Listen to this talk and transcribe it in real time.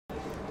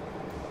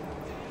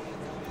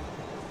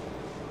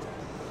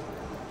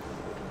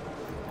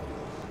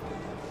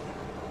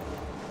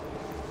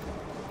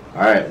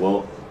Alright,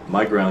 well,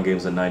 my ground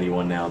game's a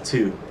 91 now,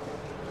 too.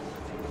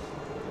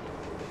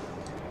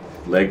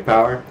 Leg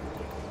power.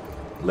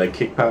 Leg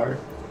kick power.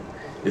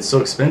 It's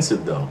so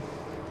expensive, though.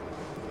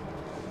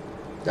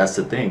 That's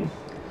the thing.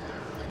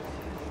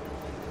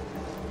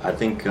 I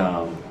think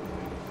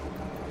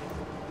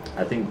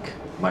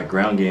my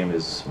ground game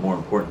is more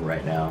important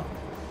right now.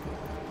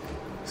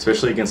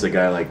 Especially against a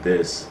guy like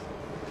this.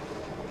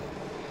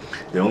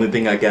 The only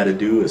thing I gotta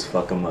do is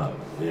fuck him up.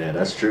 Yeah,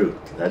 that's true.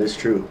 That is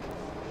true.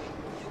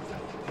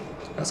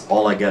 That's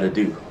all I gotta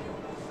do.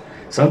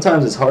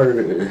 Sometimes it's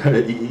harder,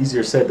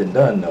 easier said than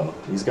done, though.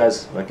 These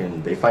guys,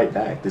 they fight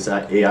back. This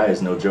AI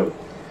is no joke.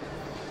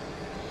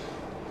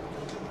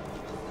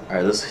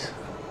 Alright, let's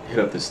hit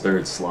up this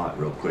third slot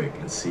real quick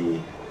and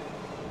see.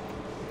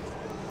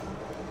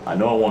 I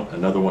know I want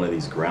another one of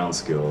these ground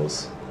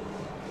skills.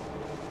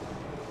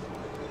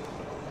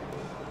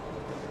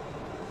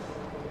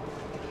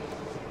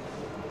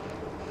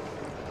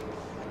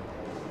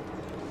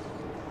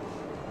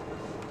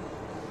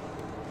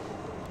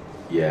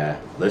 Yeah,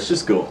 let's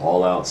just go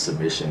all out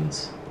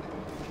submissions.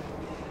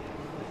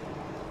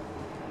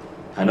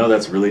 I know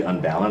that's really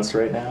unbalanced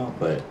right now,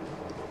 but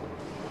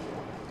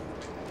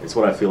it's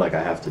what I feel like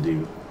I have to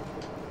do.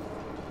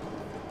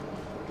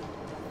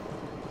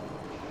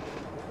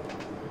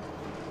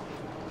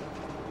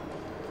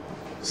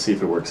 See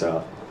if it works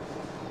out.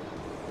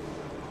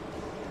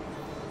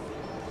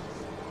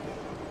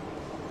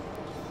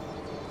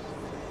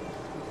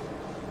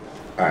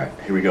 Alright,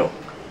 here we go.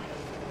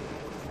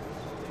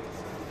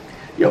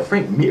 Yo,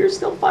 Frank Mir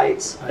still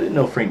fights? I didn't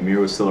know Frank Mir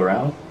was still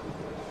around.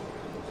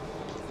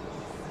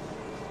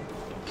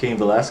 Cain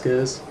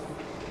Velasquez.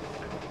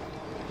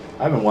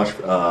 I haven't watched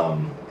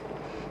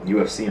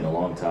UFC in a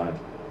long time.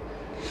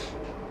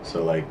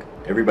 So, like,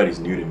 everybody's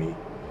new to me.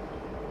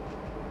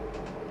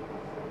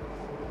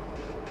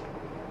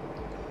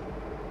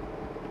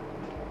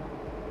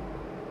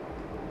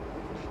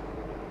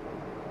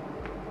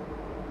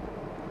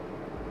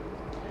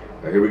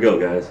 Alright, here we go,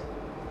 guys.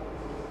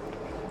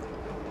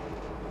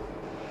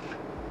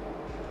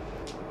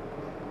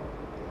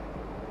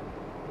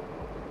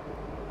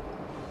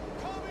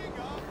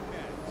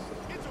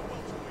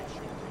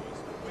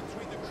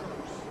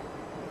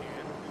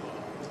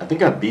 I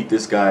think I beat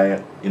this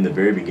guy in the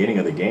very beginning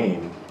of the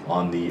game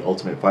on the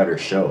Ultimate Fighter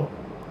show.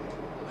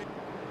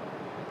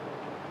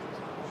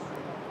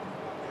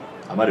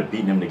 I might have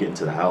beaten him to get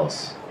into the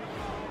house.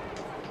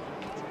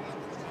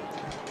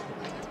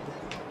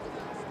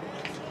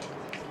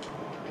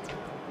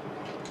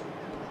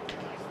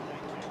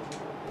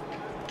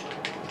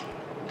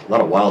 A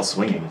lot of wild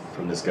swinging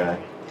from this guy.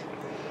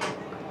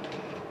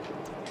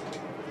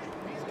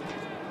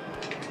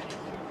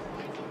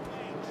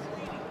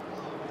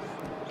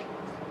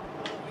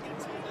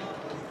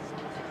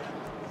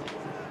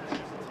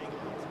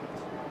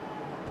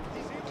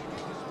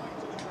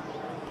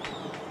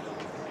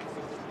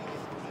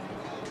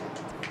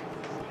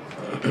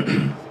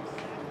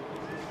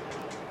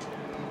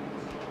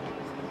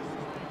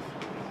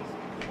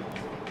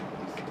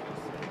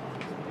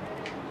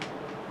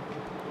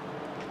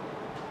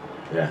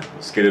 Yeah,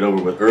 let's get it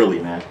over with early,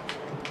 man.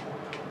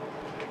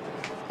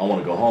 I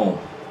want to go home.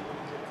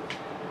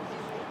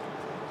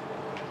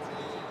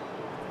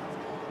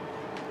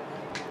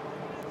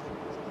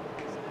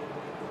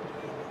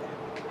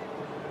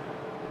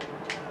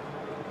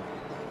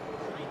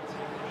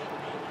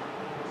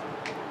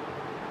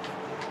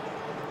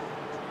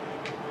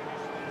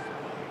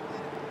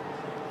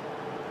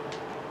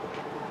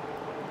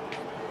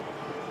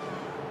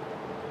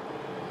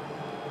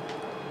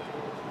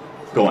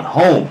 Going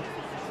home.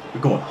 We're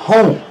going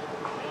home.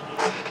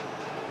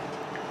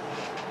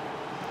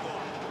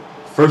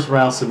 First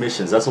round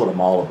submissions. That's what I'm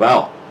all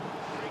about.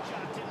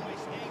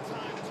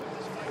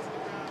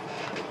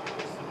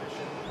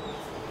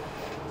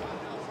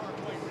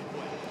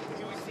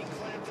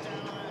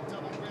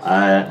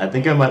 I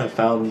think I might have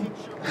found.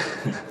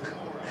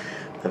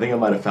 I think I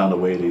might have found a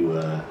way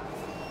to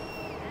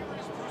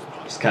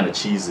just kind of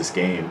cheese this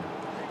game.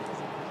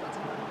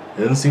 It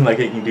doesn't seem like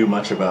it can do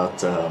much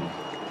about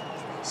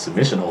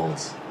submission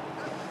holds.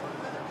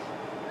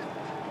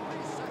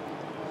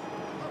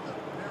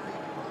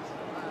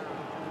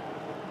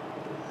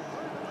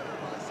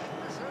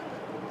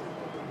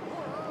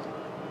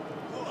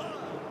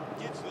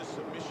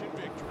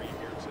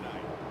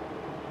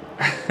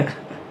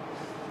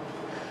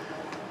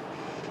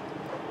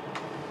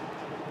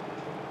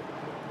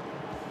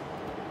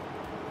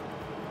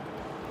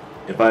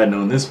 If I had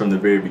known this from the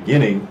very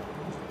beginning,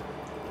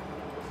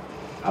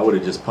 I would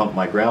have just pumped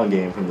my ground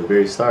game from the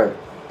very start.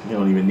 You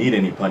don't even need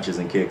any punches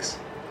and kicks.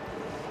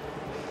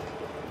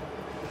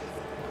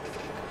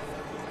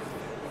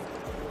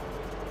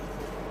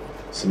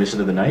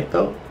 Submission of the night,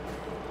 though.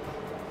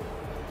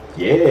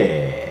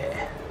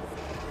 Yeah.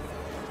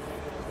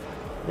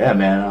 Yeah,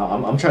 man,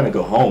 I'm trying to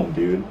go home,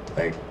 dude.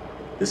 Like,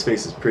 this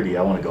face is pretty.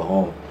 I want to go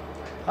home.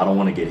 I don't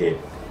want to get hit.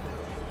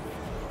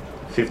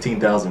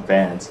 15,000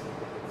 fans.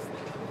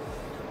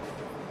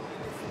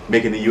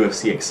 Making the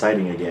UFC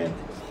exciting again.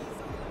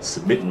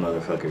 Submitting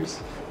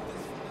motherfuckers.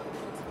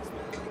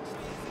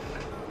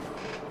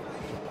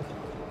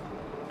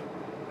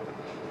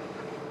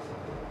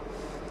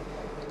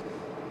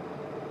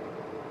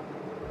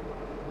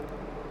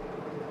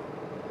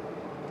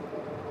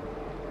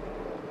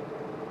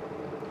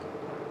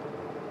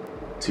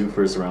 2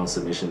 first-round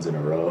submissions in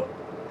a row.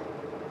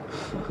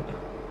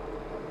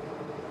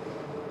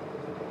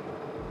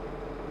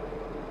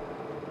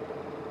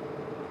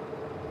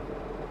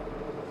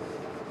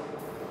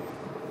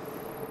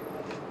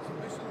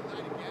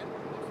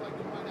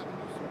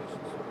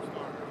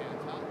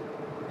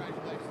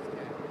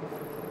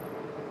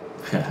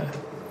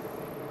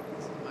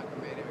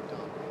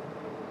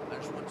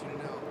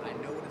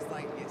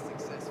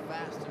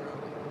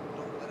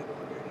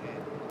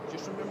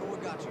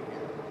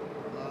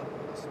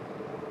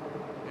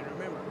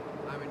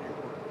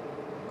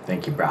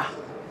 Thank you, brah.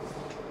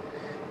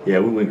 Yeah,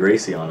 we went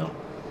Gracie on him.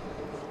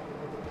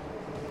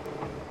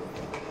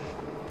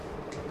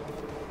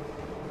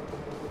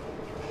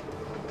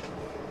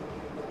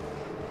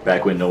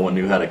 Back when no one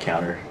knew how to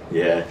counter.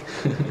 Yeah.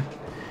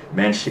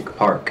 Manshik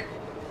Park.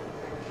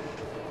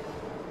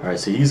 Alright,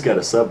 so he's got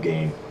a sub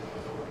game.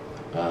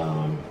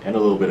 And a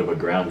little bit of a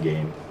ground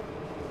game.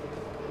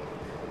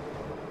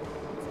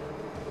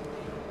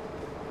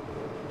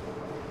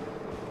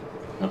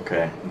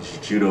 Okay, he's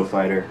a judo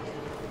fighter.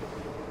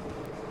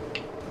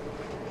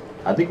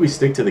 I think we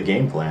stick to the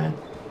game plan.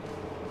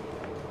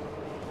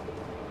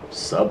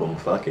 Sub him,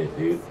 fuck it,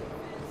 dude.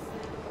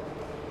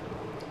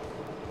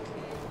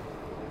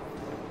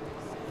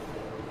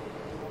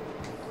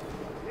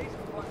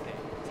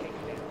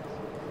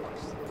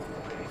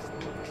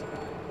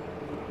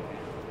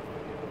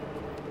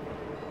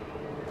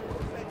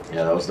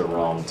 Yeah, that was the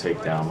wrong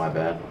takedown, my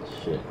bad.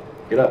 Shit.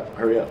 Get up,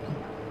 hurry up.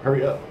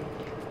 Hurry up.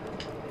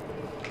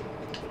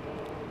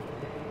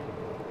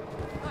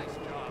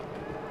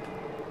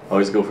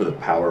 Always go for the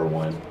power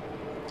one.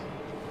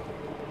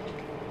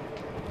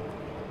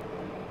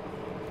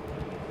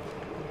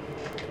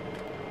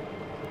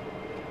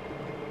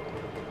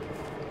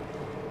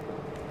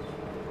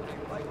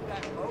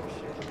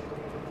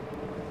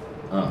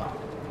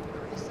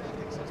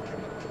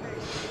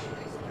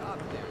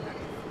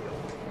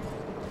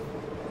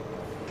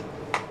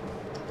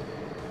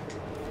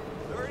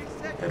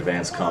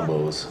 Advanced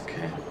combos,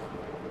 okay.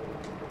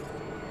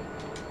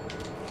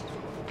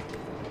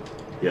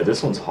 Yeah,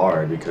 this one's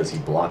hard because he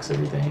blocks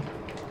everything.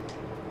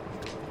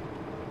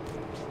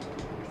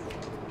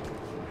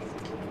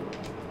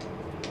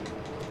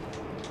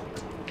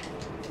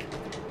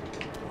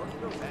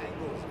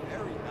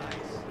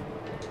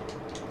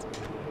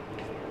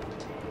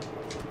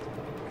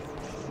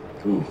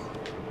 Ooh.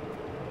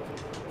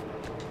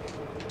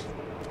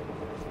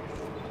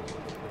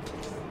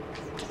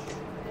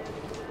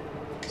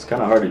 It's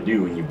kind of hard to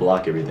do when you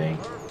block everything.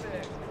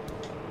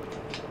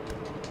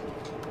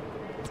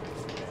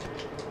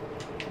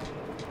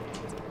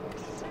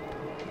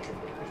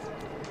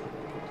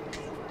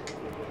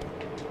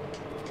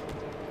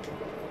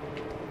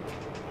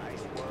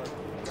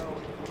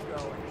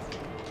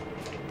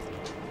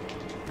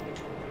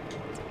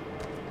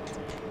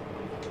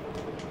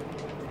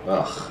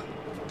 Ugh.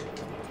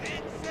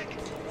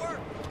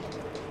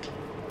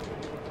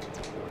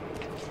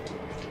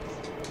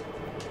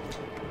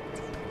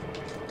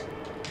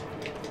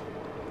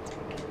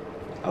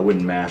 I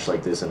wouldn't mash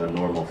like this in a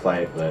normal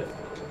fight, but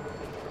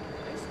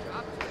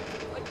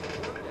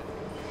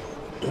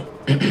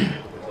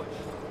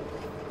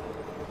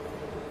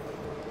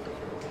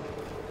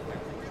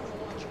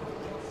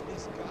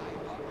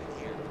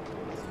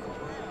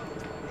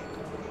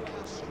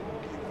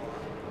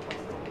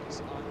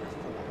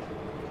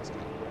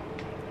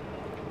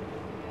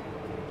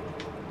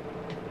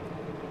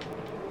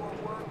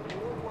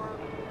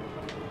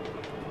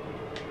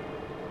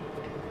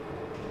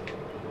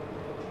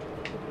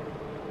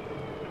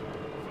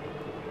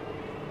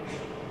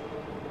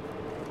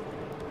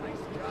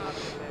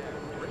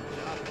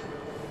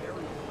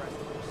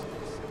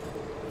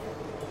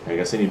I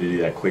guess I need to do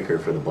that quicker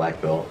for the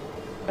black belt.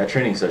 That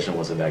training session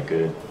wasn't that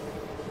good.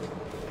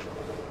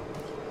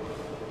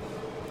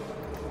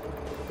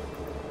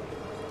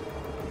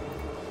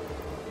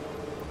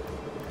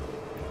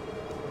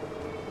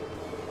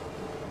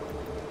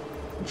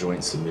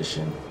 Joint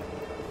submission.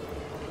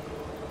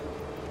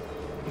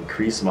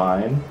 Increase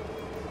mine.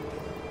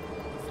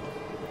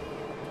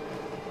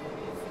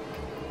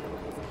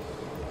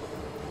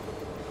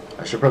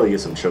 I should probably get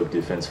some choke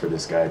defense for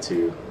this guy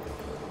too.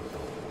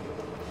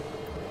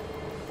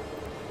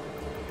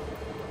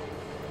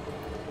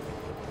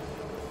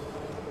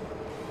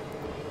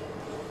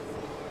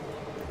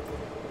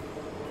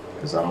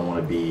 Because I don't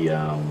want to be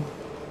okay,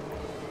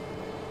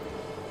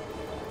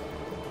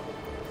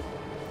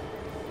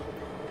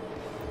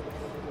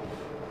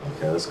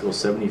 let's go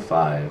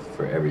 75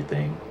 for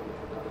everything.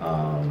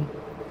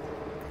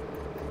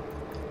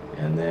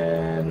 And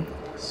then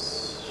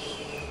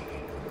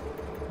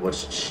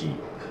what's cheap?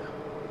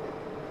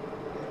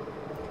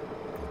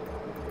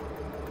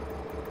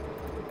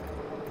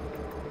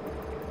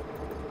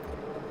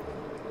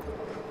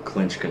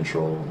 Clinch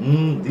control.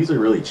 These are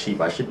really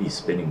cheap. I should be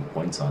spending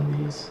points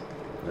on these.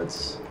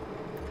 That's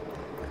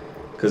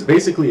because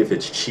basically if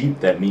it's cheap,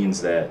 that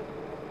means that,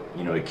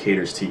 you know, it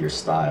caters to your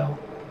style.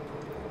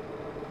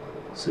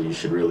 So you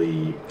should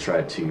really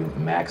try to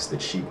max the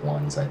cheap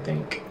ones, I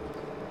think.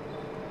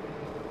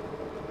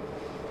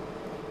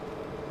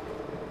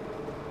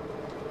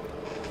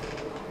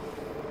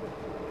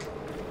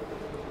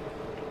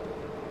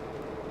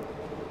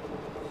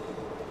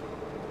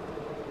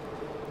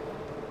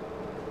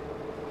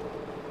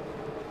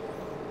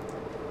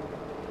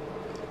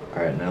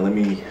 Alright, now let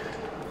me...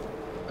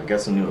 I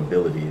got some new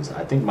abilities.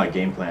 I think my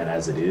game plan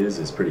as it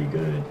is pretty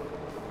good.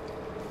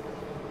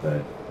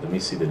 But let me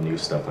see the new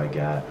stuff I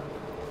got.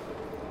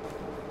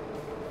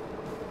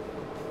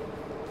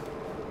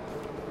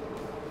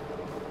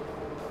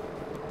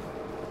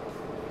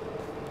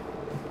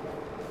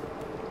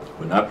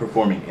 When not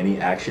performing any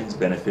actions,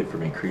 benefit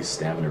from increased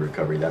stamina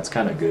recovery. That's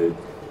kind of good.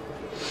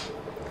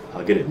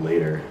 I'll get it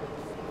later.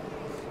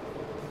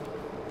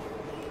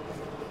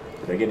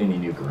 Did I get any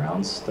new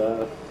ground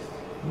stuff?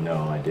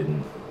 No, I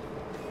didn't.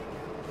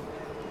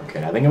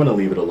 Okay, I think I'm going to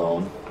leave it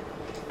alone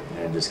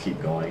and just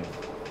keep going.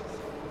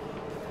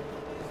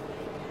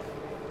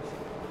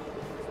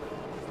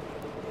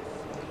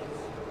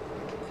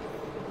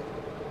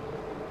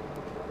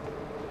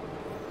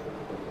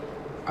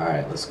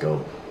 Alright, let's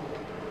go.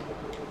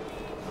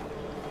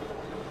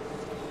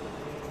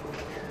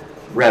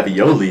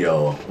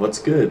 Raviolio, what's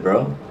good,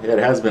 bro? Yeah, it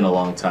has been a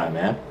long time,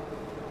 man.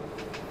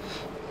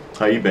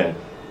 How you been?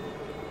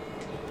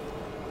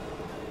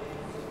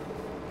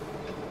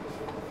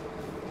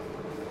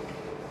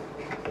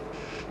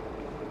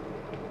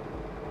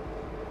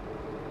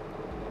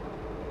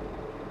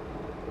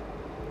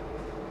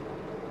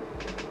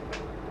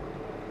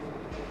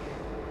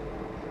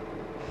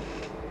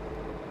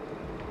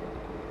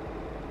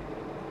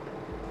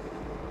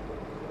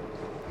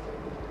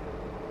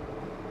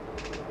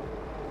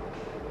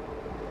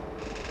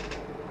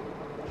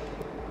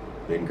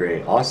 Been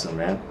great. Awesome,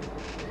 man.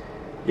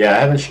 Yeah, I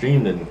haven't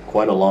streamed in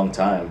quite a long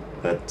time,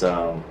 but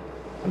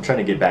I'm trying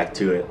to get back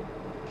to it.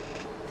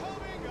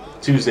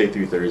 Tuesday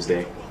through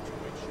Thursday.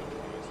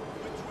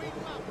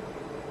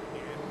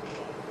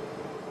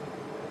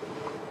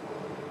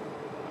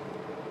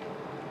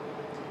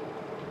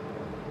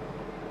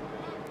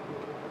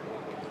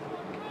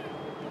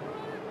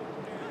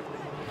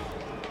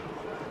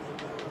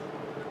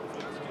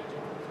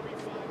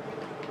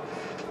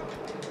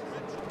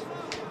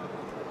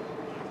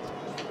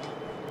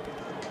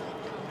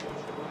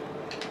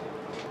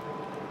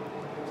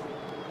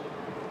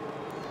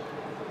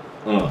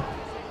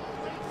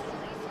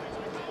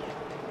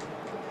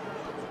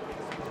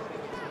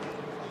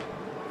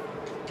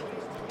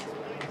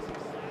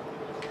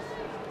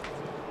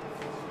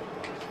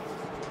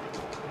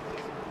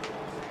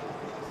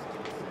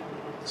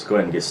 Let's go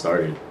ahead and get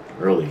started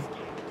early.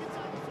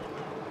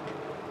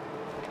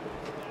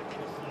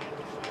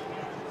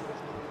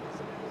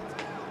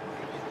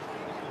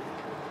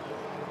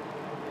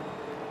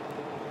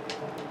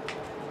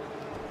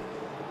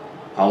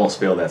 I almost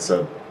failed that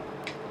sub.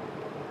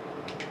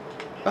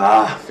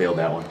 Ah, failed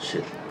that one.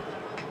 Shit.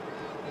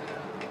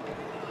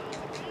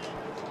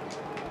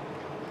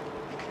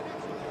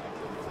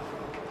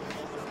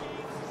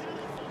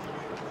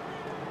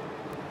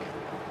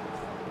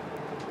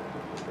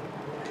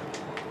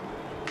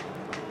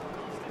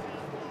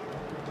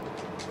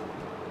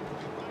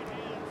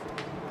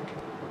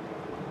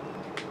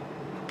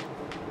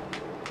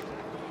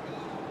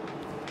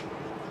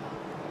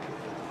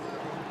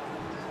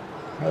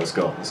 All right, let's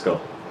go. Let's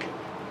go.